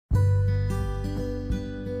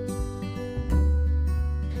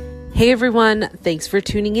Hey everyone, thanks for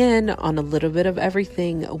tuning in on a little bit of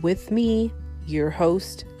everything with me, your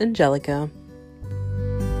host, Angelica.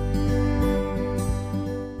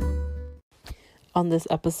 On this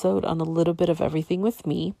episode, on a little bit of everything with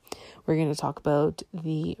me, we're going to talk about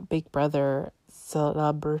the Big Brother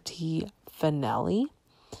celebrity finale.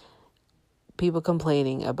 People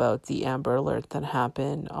complaining about the Amber Alert that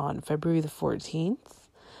happened on February the 14th,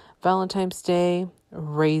 Valentine's Day,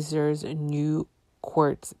 Razer's new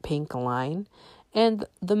Quartz pink line, and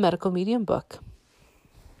the medical medium book.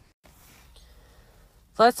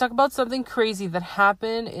 Let's talk about something crazy that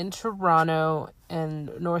happened in Toronto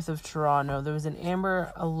and north of Toronto. There was an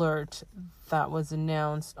Amber Alert that was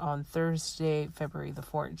announced on Thursday, February the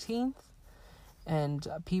 14th, and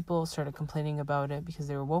people started complaining about it because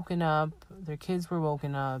they were woken up, their kids were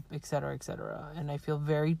woken up, etc., etc. And I feel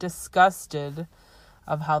very disgusted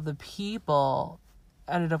of how the people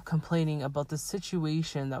ended up complaining about the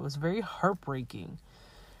situation that was very heartbreaking.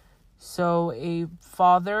 So a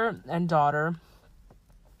father and daughter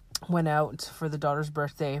went out for the daughter's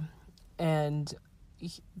birthday, and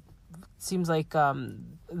it seems like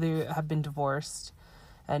they have been divorced,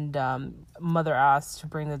 and mother asked to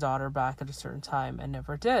bring the daughter back at a certain time and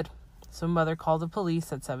never did. So mother called the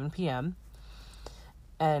police at 7 p.m.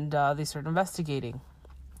 and they started investigating.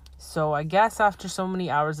 So I guess after so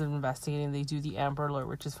many hours of investigating, they do the Amber Alert,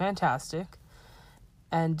 which is fantastic.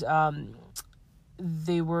 And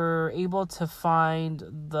they were able to find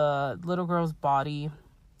the little girl's body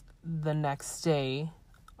the next day.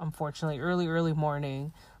 Unfortunately, early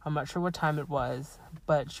morning. I'm not sure what time it was,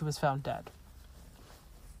 but she was found dead.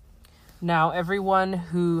 Now, everyone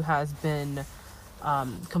who has been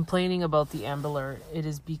complaining about the Amber Alert, it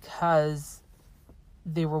is because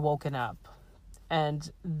they were woken up.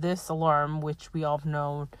 And this alarm, which we all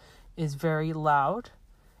know, is very loud,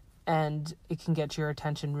 and it can get your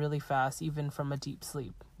attention really fast, even from a deep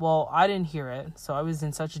sleep. Well, I didn't hear it, so I was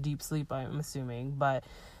in such a deep sleep, I'm assuming. But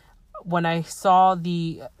when I saw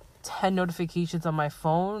the 10 notifications on my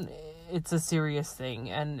phone, it's a serious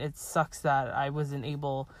thing, and it sucks that I wasn't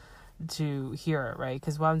able to hear it, right?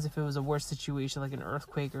 Because what happens if it was a worse situation, like an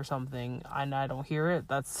earthquake or something, and I don't hear it?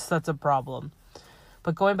 That's a problem.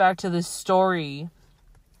 But going back to this story,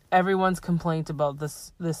 everyone's complaint about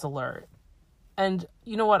this alert. And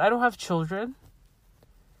you know what? I don't have children,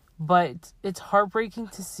 but it's heartbreaking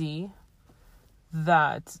to see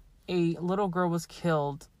that a little girl was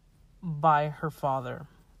killed by her father.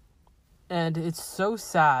 And it's so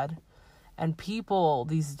sad. And people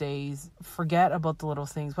these days forget about the little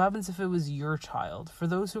things. What happens if it was your child? For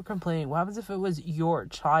those who are complaining, what happens if it was your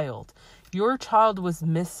child? Your child was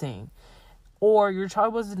missing, or your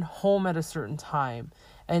child wasn't home at a certain time,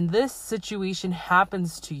 and this situation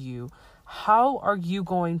happens to you. How are you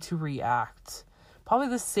going to react? Probably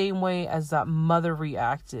the same way as that mother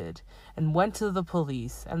reacted and went to the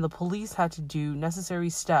police, and the police had to do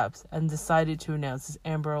necessary steps and decided to announce this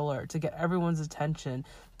Amber Alert to get everyone's attention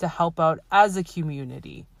to help out as a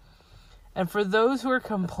community. And for those who are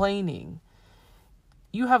complaining,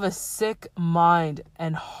 you have a sick mind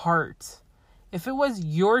and heart. If it was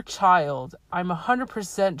your child, I'm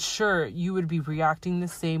 100% sure you would be reacting the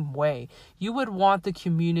same way. You would want the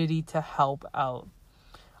community to help out.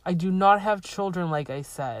 I do not have children, like I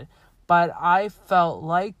said, but I felt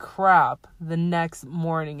like crap the next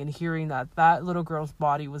morning in hearing that little girl's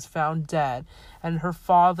body was found dead and her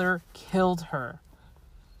father killed her.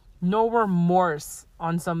 No remorse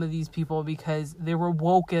on some of these people because they were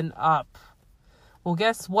woken up. Well,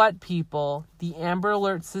 guess what, people? The Amber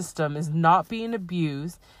Alert system is not being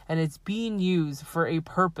abused, and it's being used for a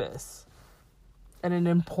purpose, and an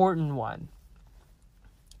important one.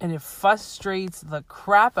 And it frustrates the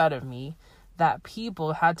crap out of me that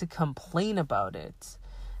people had to complain about it.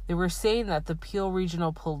 They were saying that the Peel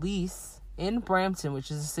Regional Police in Brampton,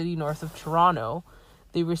 which is a city north of Toronto,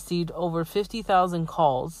 they received over 50,000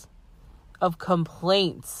 calls of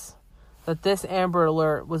complaints that this Amber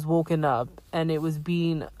Alert was woken up and it was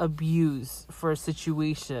being abused for a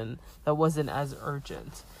situation that wasn't as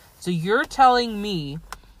urgent. So you're telling me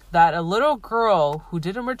that a little girl who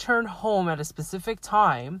didn't return home at a specific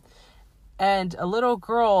time and a little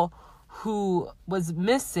girl who was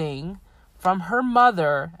missing from her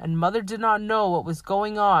mother, and mother did not know what was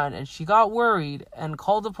going on, and she got worried and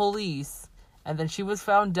called the police, and then she was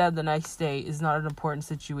found dead the next day, is not an important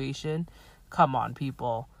situation? Come on,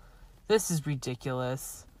 people. This is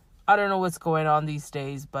ridiculous. I don't know what's going on these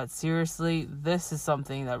days, but seriously, this is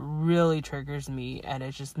something that really triggers me, and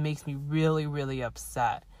it just makes me really, really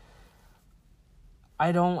upset.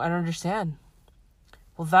 I don't understand.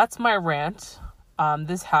 Well, that's my rant.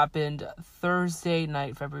 This happened Thursday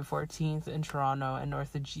night, February 14th in Toronto and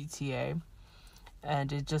north of GTA.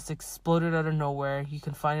 And it just exploded out of nowhere. You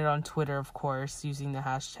can find it on Twitter, of course, using the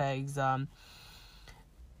hashtags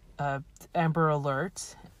Amber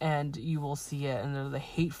Alert, and you will see it. And there are the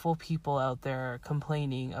hateful people out there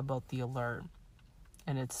complaining about the alert.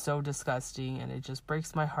 And it's so disgusting, and it just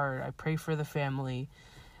breaks my heart. I pray for the family,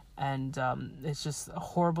 and it's just a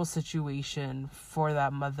horrible situation for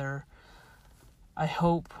that mother. I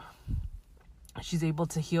hope she's able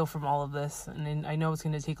to heal from all of this, and I know it's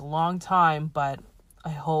going to take a long time, but I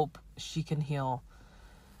hope she can heal.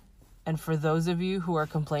 And for those of you who are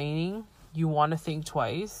complaining, you want to think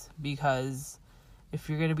twice, because if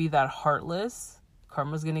you're going to be that heartless,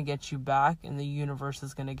 karma's going to get you back, and the universe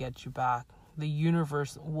is going to get you back. The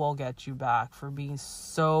universe will get you back for being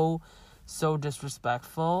so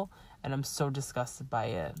disrespectful, and I'm so disgusted by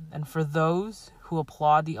it. And for those who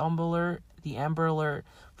applaud the Amber Alert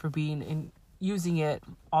for using it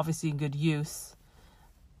obviously in good use,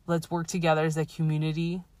 let's work together as a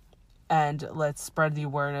community, and let's spread the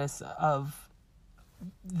awareness of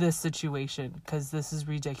this situation, because this is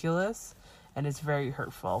ridiculous and it's very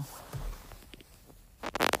hurtful.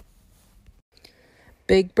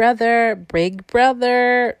 Big Brother,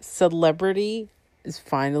 Celebrity is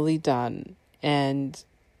finally done. And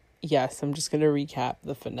yes, I'm just going to recap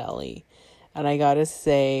the finale. And I got to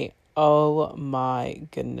say, oh my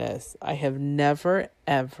goodness, I have never,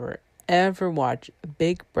 ever watched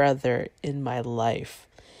Big Brother in my life.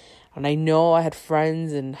 And I know I had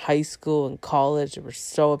friends in high school and college that were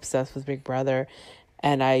so obsessed with Big Brother.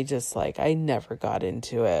 And I never got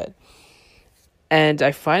into it. And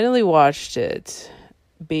I finally watched it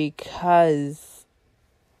because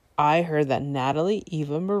I heard that Natalie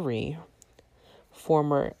Eva Marie,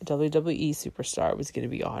 former WWE superstar, was going to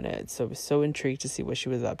be on it. So I was so intrigued to see what she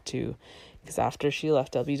was up to, because after she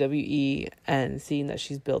left WWE and seeing that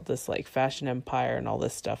she's built this fashion empire and all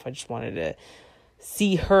this stuff, I just wanted to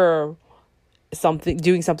see her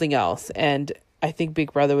doing something else. And I think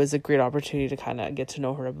Big Brother was a great opportunity to kind of get to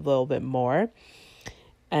know her a little bit more.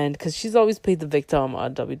 And because she's always played the victim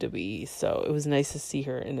on WWE, so it was nice to see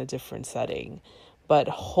her in a different setting. But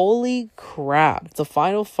holy crap, the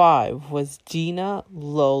final five was Dina,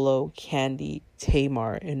 Lolo, Candy,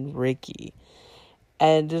 Tamar, and Ricky.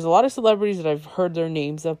 And there's a lot of celebrities that I've heard their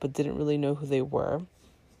names of, but didn't really know who they were.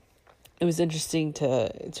 It was interesting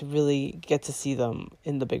to really get to see them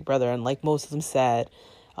in the Big Brother. And like most of them said,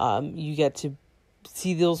 you get to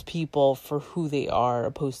see those people for who they are,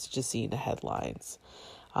 opposed to just seeing the headlines.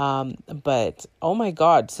 But oh my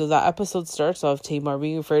god, so that episode starts off Tamar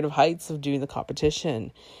being afraid of heights, of doing the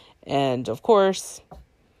competition, and of course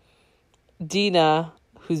Dina,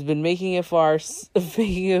 who's been making it far,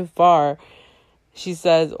 she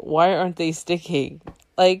says, why aren't they sticking?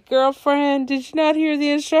 Girlfriend, did you not hear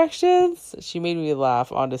the instructions? She made me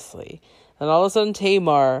laugh, honestly. And all of a sudden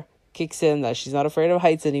Tamar kicks in that she's not afraid of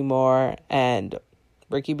heights anymore, and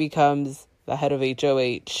Ricky becomes the head of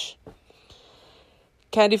HOH.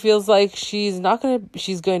 Candy feels like she's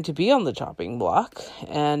going to be on the chopping block,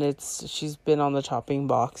 and she's been on the chopping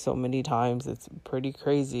block so many times, it's pretty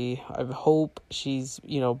crazy. I hope she's,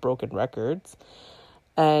 broken records.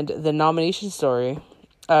 And the nomination ceremony,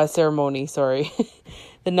 the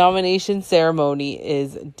nomination ceremony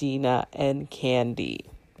is Dina and Candy.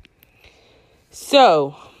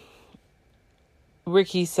 So,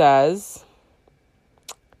 Ricky says,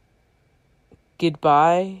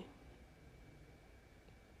 goodbye,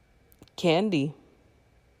 Candy,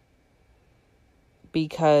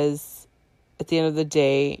 because at the end of the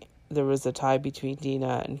day there was a tie between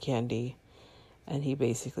Dina and Candy, and he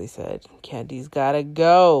basically said Candy's gotta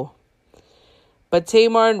go. But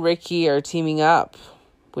Tamar and Ricky are teaming up,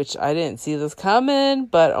 which I didn't see this coming,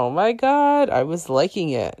 but oh my god, I was liking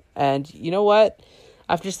it. And you know what,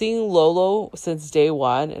 after seeing Lolo since day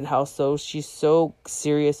one and how she's so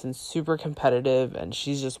serious and super competitive, and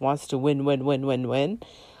she just wants to win,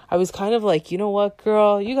 I was kind of like, you know what,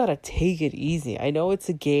 girl, you got to take it easy. I know it's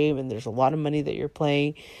a game and there's a lot of money that you're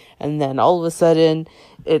playing. And then all of a sudden,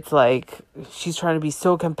 it's like she's trying to be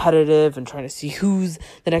so competitive and trying to see who's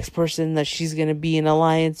the next person that she's going to be in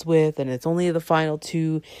alliance with. And it's only the final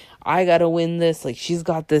two. I got to win this. She's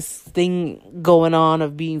got this thing going on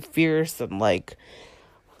of being fierce. And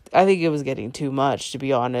I think it was getting too much, to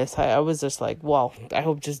be honest. I was just like, well, I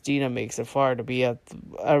hope just Dina makes it far, to be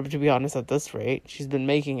honest, at this rate. She's been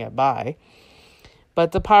making it by.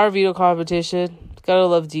 But the power veto competition, gotta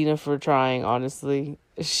love Dina for trying, honestly.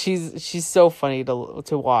 She's so funny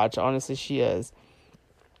to watch, honestly, she is.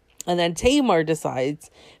 And then Tamar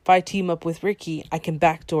decides, if I team up with Ricky, I can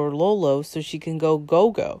backdoor Lolo so she can go.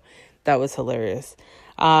 That was hilarious.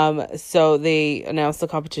 So they announced the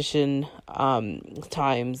competition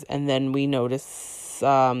times, and then we notice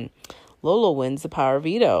Lolo wins the power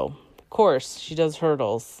veto. Of course, she does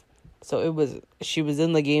hurdles. So she was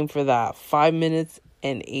in the game for that 5 minutes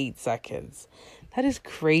and 8 seconds. That is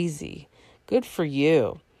crazy. Good for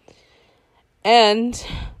you. And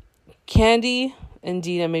Candy and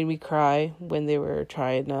Dina made me cry when they were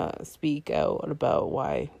trying to speak out about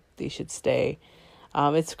why they should stay.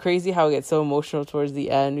 It's crazy how it gets so emotional towards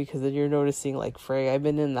the end, because then you're noticing, like, Frey, I've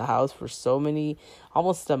been in the house for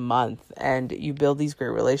almost a month, and you build these great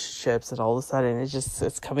relationships, and all of a sudden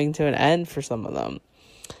it's coming to an end for some of them.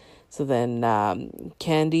 So then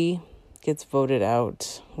Candy gets voted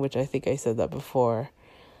out, which I think I said that before.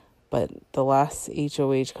 But the last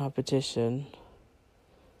HOH competition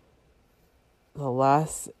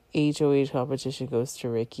goes to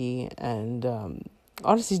Ricky. And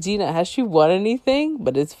honestly, Dina, has she won anything?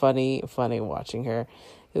 But it's funny watching her.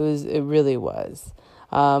 It really was.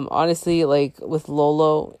 Honestly, like with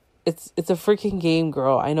Lolo, it's a freaking game,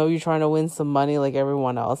 girl. I know you're trying to win some money like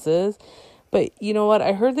everyone else is. But you know what?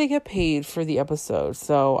 I heard they get paid for the episode.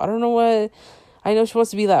 So I don't know what... I know she wants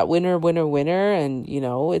to be that winner. And,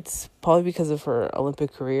 it's probably because of her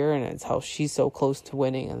Olympic career and it's how she's so close to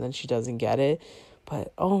winning and then she doesn't get it.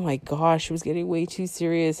 But, oh my gosh, she was getting way too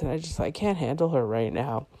serious and I can't handle her right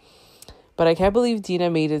now. But I can't believe Dina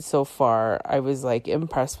made it so far. I was,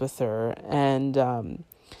 impressed with her. And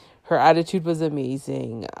her attitude was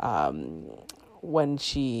amazing when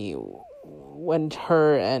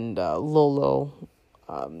her and Lolo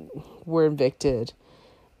were evicted.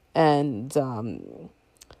 And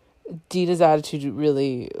Dina's attitude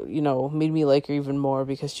really, made me like her even more,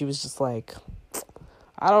 because she was just like,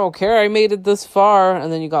 I don't care, I made it this far.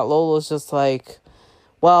 And then you got Lolo's just like,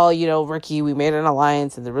 well, Ricky, we made an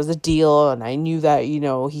alliance and there was a deal and I knew that,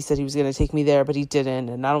 he said he was going to take me there, but he didn't.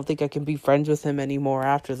 And I don't think I can be friends with him anymore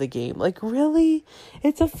after the game. Like, really?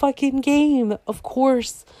 It's a fucking game. Of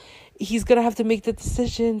course, he's going to have to make the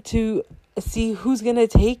decision to see who's gonna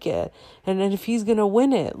take it and then if he's gonna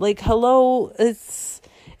win it. Like, hello, it's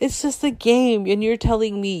just a game, and you're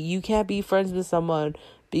telling me you can't be friends with someone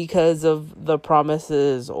because of the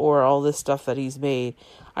promises or all this stuff that he's made.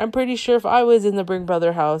 I'm pretty sure if I was in the Bring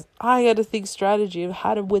Brother house, I had to think strategy of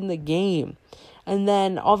how to win the game. And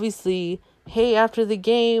then obviously, hey, after the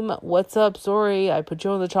game, what's up? Sorry, I put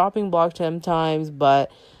you on the chopping block 10 times, but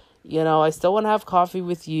I still want to have coffee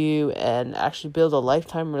with you and actually build a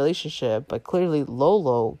lifetime relationship. But clearly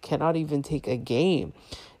Lolo cannot even take a game.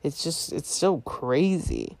 It's so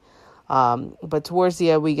crazy. But towards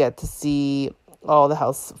the end, we get to see all the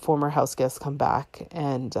former house guests come back.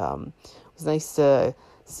 And it was nice to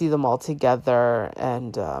see them all together.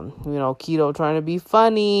 And, Keto trying to be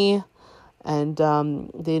funny. And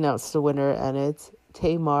they announced the winner, and it's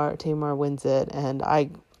Tamar. Tamar wins it. And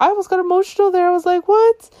I almost got emotional there. I was like,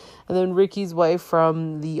 what? And then Ricky's wife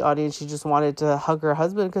from the audience, she just wanted to hug her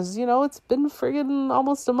husband because, it's been friggin'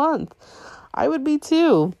 almost a month. I would be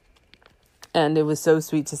too. And it was so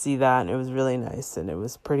sweet to see that. And it was really nice. And it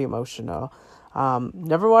was pretty emotional.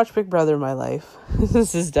 Never watched Big Brother in my life.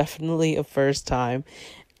 This is definitely a first time.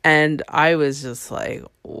 And I was just like,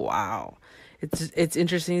 wow. It's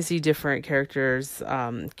interesting to see different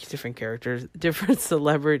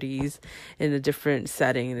celebrities in a different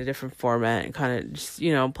setting, in a different format, and kind of just,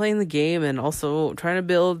 playing the game and also trying to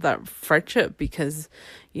build that friendship, because,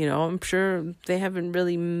 I'm sure they haven't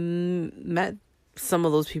really met some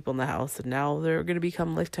of those people in the house, and now they're going to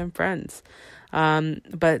become lifetime friends.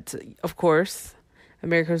 But of course,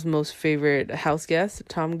 America's most favorite house guest,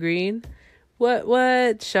 Tom Green.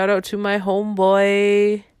 What? Shout out to my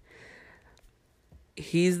homeboy.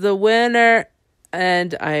 He's the winner,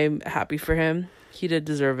 and I'm happy for him. He did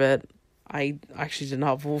deserve it. I actually did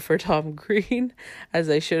not vote for Tom Green, as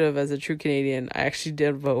I should have as a true Canadian. I actually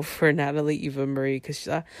did vote for Natalie Eva Marie, because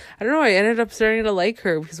I don't know, I ended up starting to like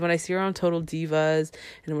her, because when I see her on Total Divas,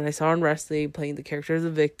 and when I saw her in wrestling playing the character as a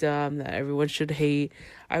victim that everyone should hate,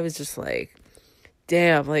 I was just like,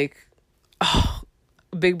 damn,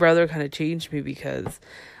 Big Brother kind of changed me, because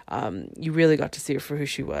you really got to see her for who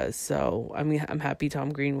she was. So I'm happy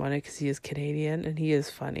Tom Green won it, because he is Canadian and he is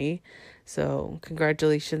funny. So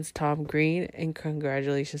congratulations, Tom Green, and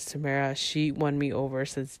congratulations, Tamara. She won me over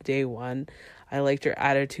since day one. I liked her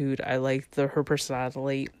attitude. I liked her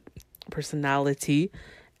personality,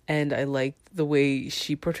 and I liked the way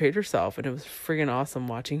she portrayed herself. And it was friggin' awesome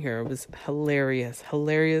watching her. It was hilarious.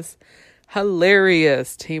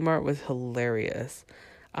 Tamar was hilarious.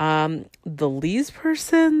 The least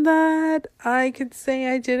person that I could say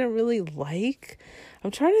I didn't really like,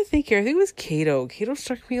 I'm trying to think here. I think it was Kato. Kato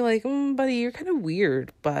struck me like, buddy, you're kind of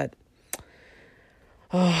weird, but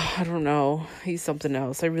I don't know. He's something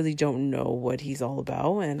else. I really don't know what he's all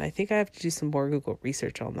about, and I think I have to do some more Google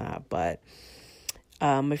research on that. But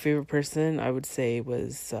my favorite person, I would say,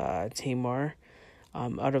 was Tamar.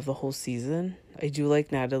 Out of the whole season, I do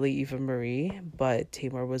like Natalie, Eva Marie, but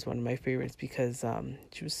Tamar was one of my favorites because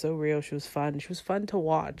she was so real. She was fun. She was fun to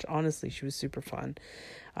watch. Honestly, she was super fun.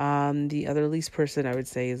 The other least person I would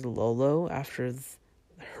say is Lolo. After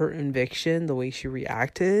her eviction, the way she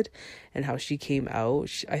reacted and how she came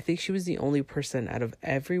out, I think she was the only person out of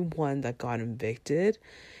everyone that got evicted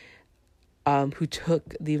who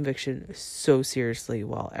took the eviction so seriously,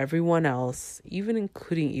 while everyone else, even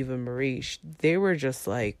including Eva Marie, they were just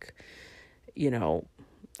like,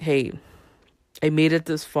 hey, I made it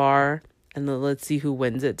this far, and then let's see who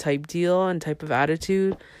wins it type deal and type of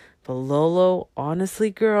attitude. But Lolo, honestly,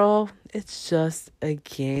 girl, it's just a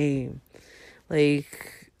game.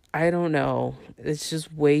 Like, I don't know. It's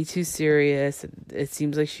just way too serious. It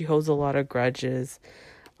seems like she holds a lot of grudges.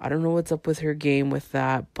 I don't know what's up with her game with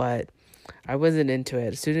that, but I wasn't into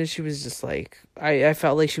it. As soon as she was just like, I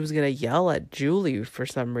felt like she was going to yell at Julie for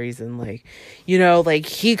some reason. Like, like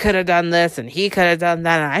he could have done this and he could have done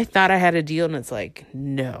that. And I thought I had a deal. And it's like,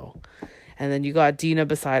 no. And then you got Dina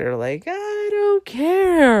beside her like, I don't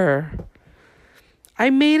care. I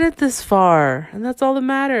made it this far. And that's all that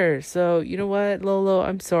matters. So, you know what, Lolo,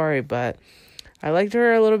 I'm sorry. But I liked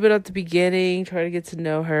her a little bit at the beginning. Try to get to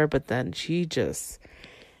know her. But then she just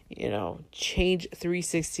change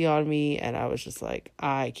 360 on me, and I was just like,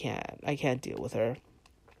 I can't deal with her.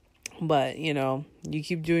 But, you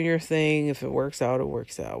keep doing your thing. If it works out, it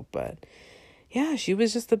works out. But yeah, she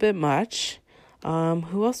was just a bit much.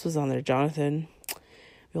 Who else was on there? Jonathan.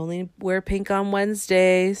 We only wear pink on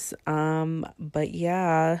Wednesdays. But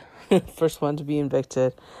yeah, first one to be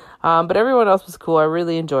evicted. But everyone else was cool. I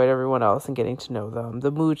really enjoyed everyone else and getting to know them.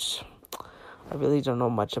 The mooch, I really don't know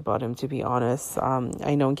much about him, to be honest.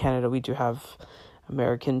 I know in Canada we do have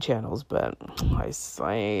American channels, but I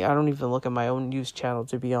don't even look at my own news channel,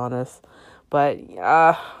 to be honest. But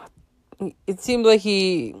it seemed like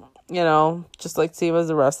he, just like same as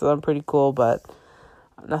the rest of them, pretty cool, but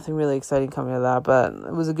nothing really exciting coming of that. But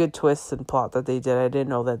it was a good twist and plot that they did. I didn't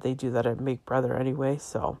know that they do that at Big Brother anyway.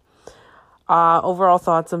 So overall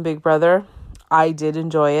thoughts on Big Brother. I did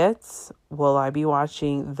enjoy it. Will I be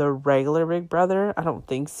watching the regular Big Brother? I don't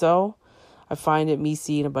think so. I find me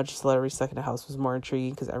seeing a bunch of celebrities stuck in a house was more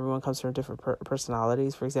intriguing because everyone comes from different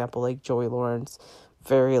personalities. For example, like Joey Lawrence,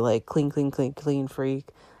 very like clean freak.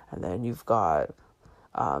 And then you've got,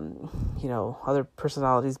 other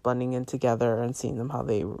personalities blending in together and seeing them how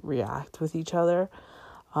they react with each other.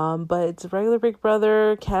 But it's a regular Big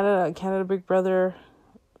Brother, Canada Big Brother.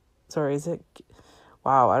 Sorry, is it?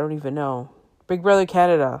 Wow, I don't even know. Big Brother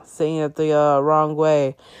Canada, saying it the wrong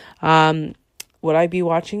way. Would I be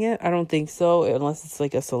watching it? I don't think so, unless it's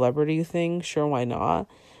like a celebrity thing. Sure, why not?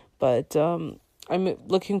 But I'm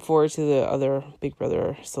looking forward to the other Big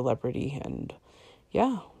Brother celebrity. And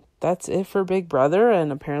yeah, that's it for Big Brother.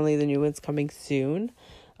 And apparently the new one's coming soon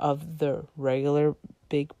of the regular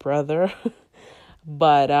Big Brother.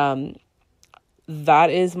 But that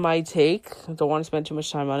is my take. I don't want to spend too much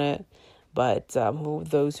time on it. But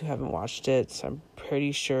those who haven't watched it, I'm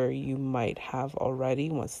pretty sure you might have already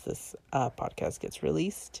once this podcast gets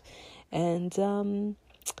released. And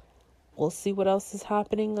we'll see what else is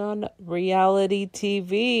happening on reality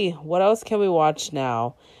TV. What else can we watch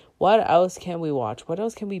now? What else can we watch? What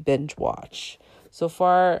else can we binge watch? So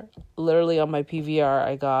far, literally on my PVR,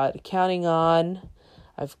 I got Counting On.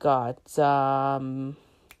 I've got My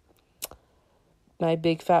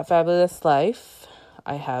Big Fat Fabulous Life.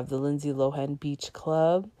 I have the Lindsay Lohan Beach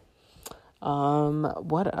Club.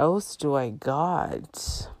 What else do I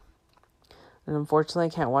got? And unfortunately, I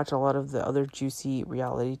can't watch a lot of the other juicy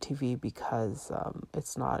reality TV because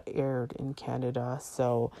it's not aired in Canada.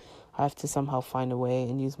 So I have to somehow find a way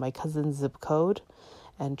and use my cousin's zip code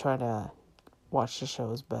and try to watch the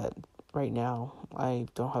shows. But right now, I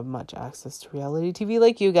don't have much access to reality TV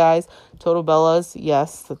like you guys. Total Bellas,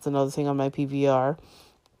 yes, that's another thing on my PVR.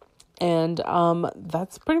 And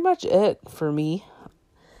that's pretty much it for me.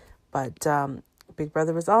 But Big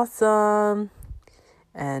Brother was awesome.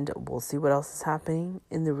 And we'll see what else is happening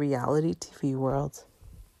in the reality TV world.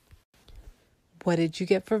 What did you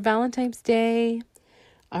get for Valentine's Day?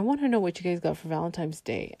 I want to know what you guys got for Valentine's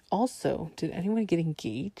Day. Also, did anyone get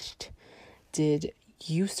engaged? Did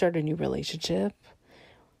you start a new relationship?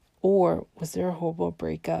 Or was there a horrible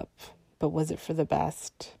breakup? but was it for the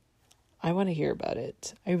best? I want to hear about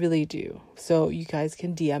it. I really do. So you guys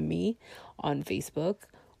can DM me on Facebook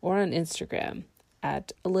or on Instagram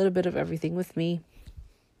at a little bit of everything with me.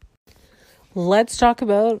 Let's talk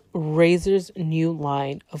about Razer's new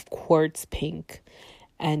line of Quartz Pink.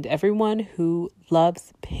 And everyone who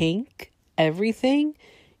loves pink everything,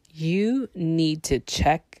 you need to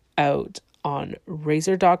check out on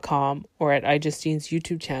Razer.com or at iJustine's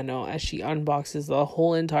YouTube channel as she unboxes the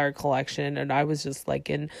whole entire collection. And I was just like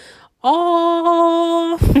in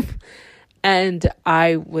awe. And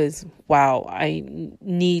I was, wow, I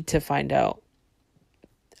need to find out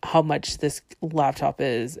how much this laptop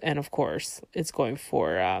is. And of course, it's going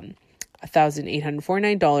for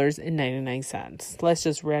 $1,849.99. Let's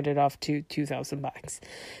just round it off to $2,000.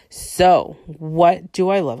 So what do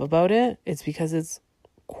I love about it? It's because it's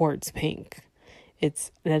quartz pink.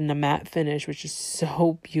 It's in a matte finish, which is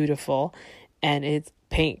so beautiful, and it's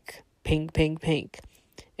pink.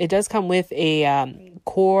 It does come with a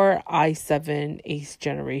Core i7 8th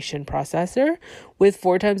generation processor with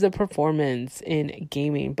 4 times the performance in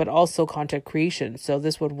gaming, but also content creation. So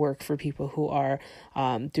this would work for people who are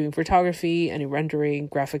doing photography, any rendering,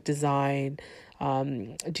 graphic design,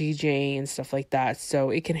 DJing and stuff like that. So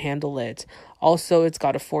it can handle it. Also, it's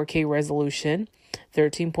got a 4K resolution,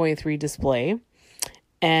 13.3 display,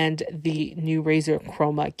 and the new Razer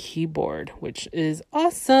Chroma keyboard, which is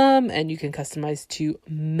awesome. And you can customize to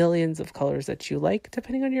millions of colors that you like,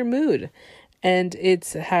 depending on your mood. And it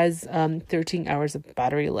has 13 hours of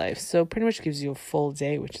battery life. So pretty much gives you a full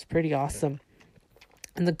day, which is pretty awesome.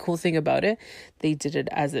 And the cool thing about it, they did it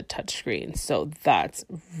as a touchscreen. So that's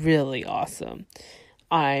really awesome.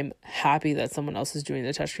 I'm happy that someone else is doing the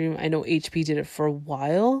touchscreen. I know HP did it for a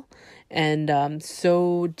while, and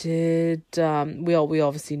so did we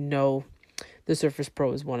obviously know the Surface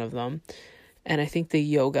Pro is one of them, and I think the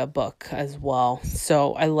Yoga Book as well.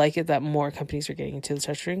 So I like it that more companies are getting into the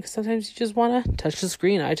touchscreen, because sometimes you just want to touch the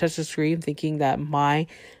screen. I touch the screen thinking that my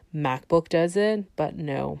MacBook does it, but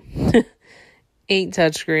no. Ain't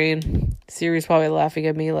touchscreen. Siri's probably laughing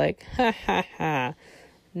at me like, ha ha ha.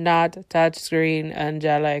 Not touchscreen,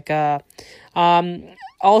 Angelica.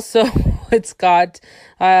 Also, it's got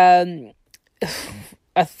a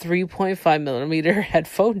 3.5 millimeter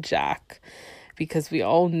headphone jack, because we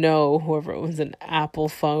all know whoever owns an Apple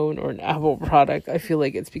phone or an Apple product, I feel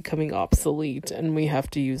like it's becoming obsolete and we have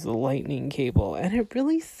to use the lightning cable, and it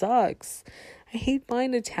really sucks. I hate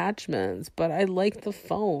buying attachments, but I like the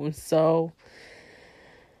phone, so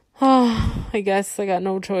I guess I got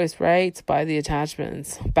no choice, right? To buy the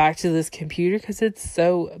attachments. Back to this computer, because it's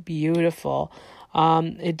so beautiful.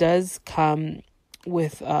 It does come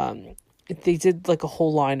with, they did like a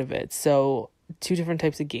whole line of it. So 2 different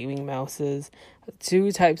types of gaming mouses,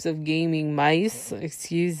 2 types of gaming mice,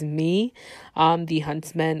 excuse me. The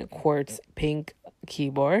Huntsman Quartz Pink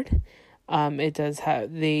keyboard.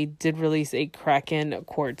 They did release a Kraken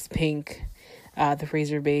Quartz Pink, the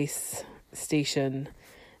Razer base station,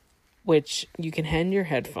 which you can hand your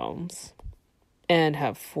headphones and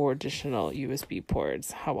have 4 additional USB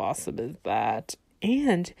ports. How awesome is that?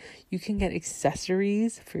 And you can get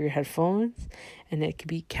accessories for your headphones, and it could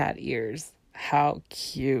be cat ears. How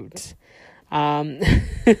cute. They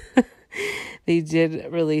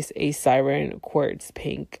did release a Siren Quartz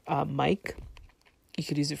Pink mic. You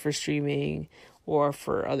could use it for streaming or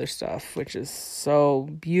for other stuff, which is so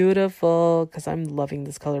beautiful, because I'm loving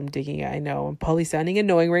this color. I'm digging it. I know I'm probably sounding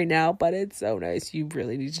annoying right now, but it's so nice. You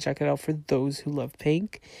really need to check it out for those who love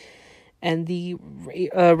pink. And the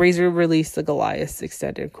Razer released the Goliath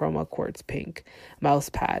Extended Chroma Quartz Pink mouse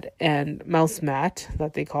pad and mouse mat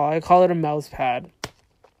that they call it. I call it a mouse pad,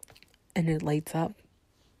 and it lights up.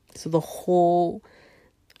 So the whole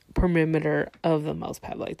perimeter of the mouse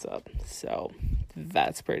pad lights up. So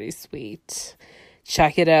that's pretty sweet.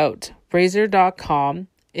 Check it out. Razer.com.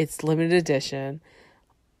 It's limited edition.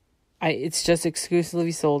 It's just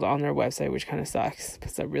exclusively sold on their website, which kind of sucks,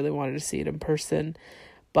 because I really wanted to see it in person.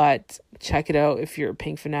 But check it out if you're a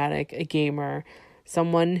pink fanatic, a gamer,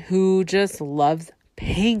 someone who just loves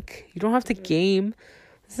pink. You don't have to game.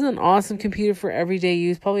 This is an awesome computer for everyday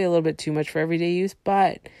use. Probably a little bit too much for everyday use,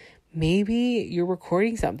 but maybe you're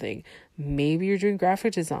recording something. Maybe you're doing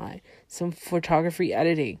graphic design, some photography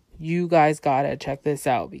editing. You guys gotta check this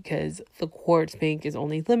out, because the Quartz Pink is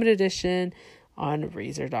only limited edition on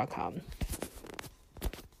Razer.com.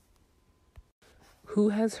 Who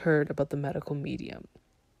has heard about the medical medium?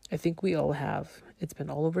 I think we all have. It's been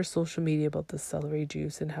all over social media about the celery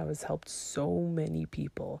juice and how it's helped so many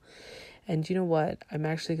people. And you know what? I'm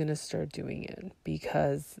actually going to start doing it,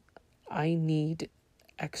 because I need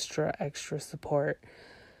extra support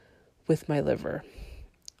with my liver.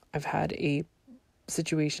 I've had a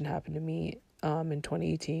situation happen to me in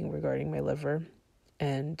 2018 regarding my liver,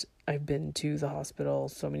 and I've been to the hospital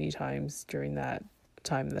so many times during that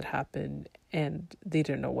time that happened, and they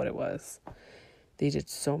didn't know what it was. They did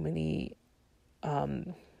so many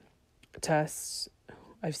tests.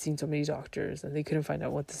 I've seen so many doctors, and they couldn't find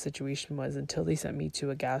out what the situation was until they sent me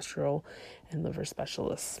to a gastro and liver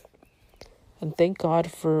specialist. And thank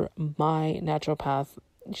God for my naturopath.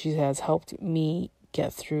 She has helped me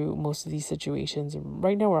get through most of these situations, and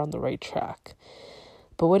right now we're on the right track.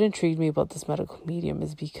 But what intrigued me about this medical medium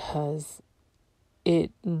is because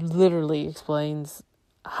it literally explains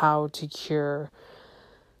how to cure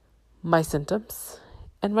my symptoms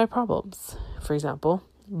and my problems. For example,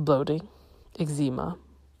 bloating, eczema,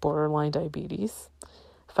 borderline diabetes,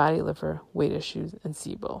 fatty liver, weight issues, and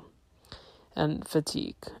SIBO, and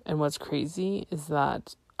fatigue. And what's crazy is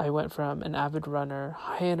that I went from an avid runner,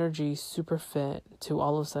 high energy, super fit, to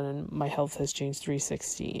all of a sudden my health has changed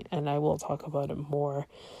 360, and I will talk about it more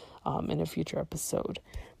in a future episode.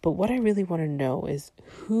 But what I really want to know is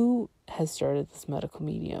who has started this medical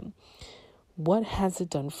medium? What has it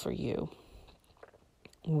done for you?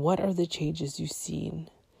 What are the changes you've seen?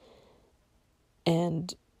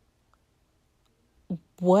 And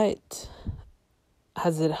what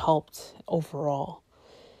has it helped overall?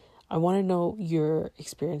 I want to know your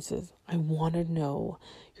experiences. I want to know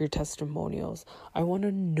your testimonials. I want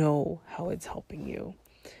to know how it's helping you.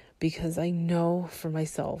 Because I know for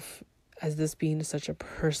myself, as this being such a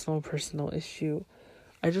personal issue,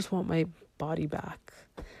 I just want my body back.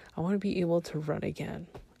 I want to be able to run again.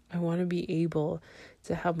 I want to be able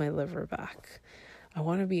to have my liver back. I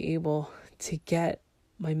want to be able to get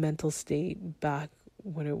my mental state back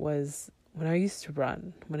when I used to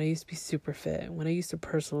run, when I used to be super fit, when I used to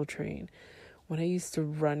personal train, when I used to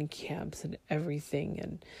run camps and everything.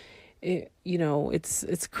 And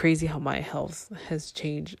it's crazy how my health has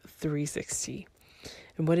changed 360.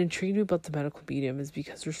 And what intrigued me about the medical medium is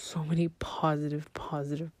because there's so many positive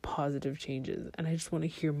changes. And I just want to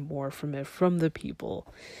hear more from it, from the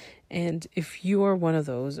people. And if you are one of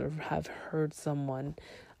those or have heard someone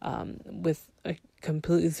with a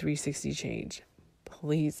completely 360 change,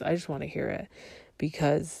 please, I just want to hear it,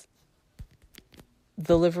 because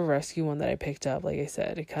the liver rescue one that I picked up, like I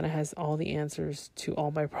said, it kind of has all the answers to all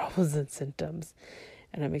my problems and symptoms.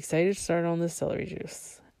 And I'm excited to start on the celery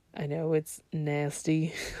juice. I know it's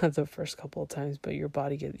nasty the first couple of times, but your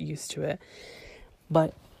body gets used to it.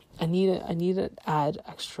 But I need to add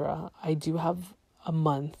extra. I do have a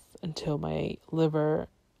month until my liver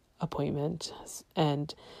appointment,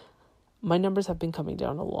 and my numbers have been coming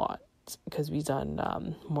down a lot because we've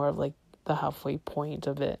done more of like the halfway point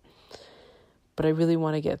of it. But I really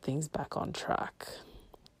want to get things back on track.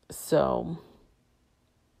 So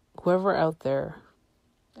whoever out there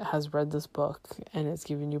has read this book and it's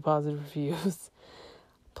giving you positive reviews,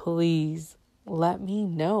 please let me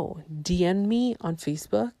know. DM me on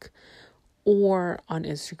Facebook or on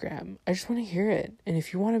Instagram. I just want to hear it. And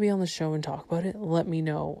if you want to be on the show and talk about it, let me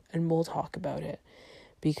know and we'll talk about it,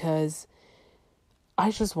 because I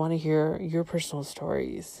just want to hear your personal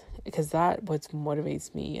stories, because that's what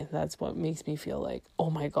motivates me, and that's what makes me feel like, oh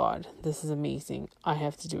my God, this is amazing. I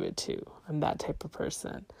have to do it too. I'm that type of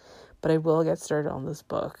person. But I will get started on this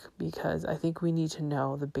book because I think we need to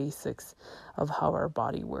know the basics of how our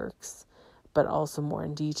body works, but also more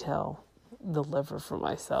in detail, the liver for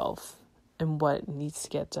myself and what needs to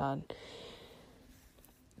get done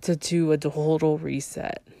to do a total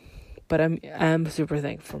reset. But I'm super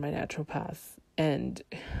thankful for my naturopath, and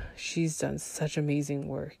she's done such amazing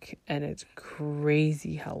work, and it's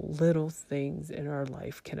crazy how little things in our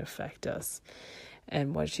life can affect us.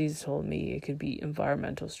 And what she's told me, it could be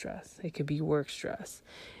environmental stress, it could be work stress,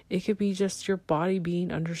 it could be just your body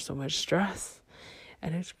being under so much stress.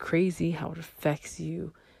 And it's crazy how it affects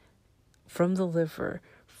you from the liver,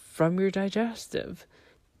 from your digestive,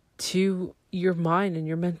 to your mind and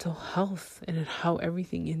your mental health, and how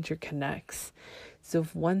everything interconnects. So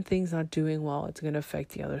if one thing's not doing well, it's going to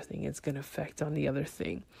affect the other thing. It's going to affect on the other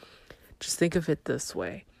thing. Just think of it this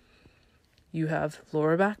way. You have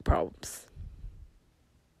lower back problems.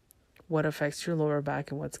 What affects your lower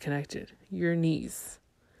back and what's connected? Your knees.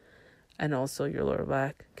 And also your lower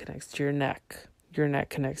back connects to your neck. Your neck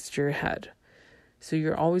connects to your head. So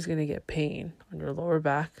you're always going to get pain on your lower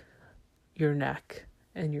back, your neck,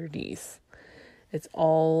 and your knees. It's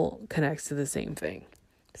all connects to the same thing.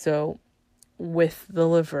 So with the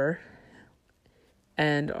liver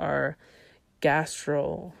and our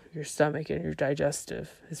gastro, your stomach and your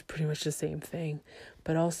digestive is pretty much the same thing.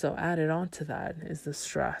 But also added on to that is the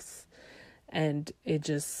stress. And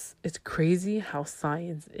it's crazy how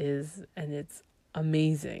science is, and it's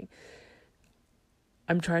amazing.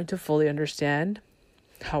 I'm trying to fully understand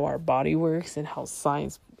how our body works and how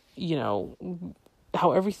science,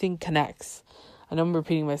 how everything connects. I know I'm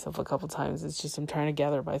repeating myself a couple times. It's just I'm trying to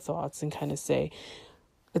gather my thoughts and kind of say,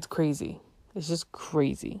 it's crazy. It's just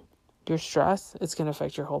crazy. Your stress, it's going to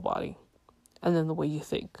affect your whole body. And then the way you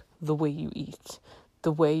think, the way you eat,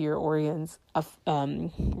 the way your organs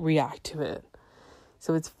react to it.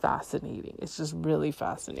 So it's fascinating. It's just really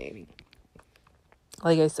fascinating.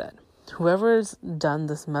 Like I said, whoever's done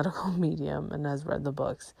this medical medium and has read the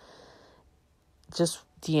books, just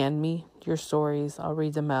DM me your stories. I'll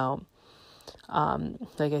read them out.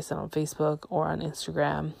 Like I said, on Facebook or on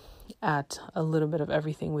Instagram at A Little Bit of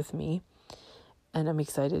Everything with me. And I'm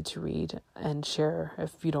excited to read and share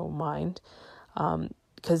if you don't mind.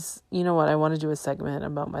 Because you know what? I want to do a segment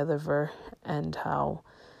about my liver and how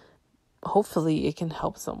hopefully it can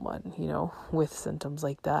help someone, with symptoms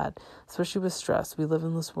like that, especially with stress. We live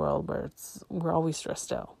in this world where we're always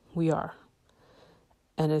stressed out. We are.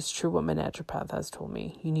 And it's true what my naturopath has told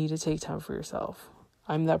me. You need to take time for yourself.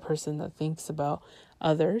 I'm that person that thinks about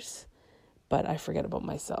others, but I forget about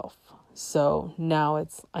myself. So now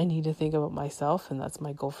I need to think about myself, and that's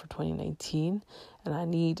my goal for 2019. And I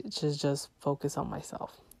need to just focus on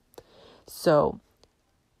myself. So,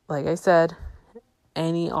 like I said,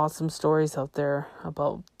 any awesome stories out there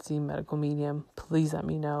about the medical medium, please let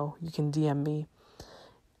me know. You can DM me.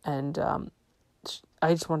 And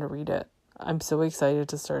I just want to read it. I'm so excited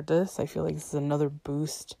to start this. I feel like this is another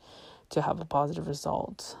boost to have a positive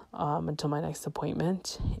result until my next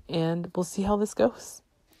appointment. And we'll see how this goes.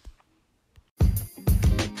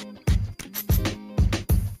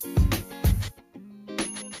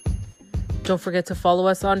 Don't forget to follow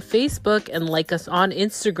us on Facebook and like us on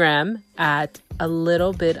Instagram at A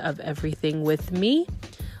Little Bit of Everything with me.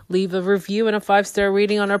 Leave a review and a 5-star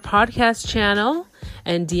rating on our podcast channel.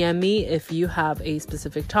 And DM me if you have a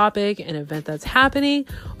specific topic, an event that's happening,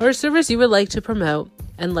 or a service you would like to promote.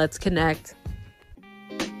 And let's connect.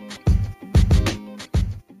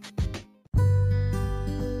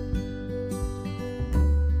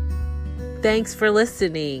 Thanks for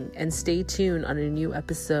listening, and stay tuned on a new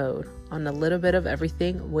episode on A Little Bit of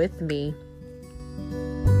Everything with me.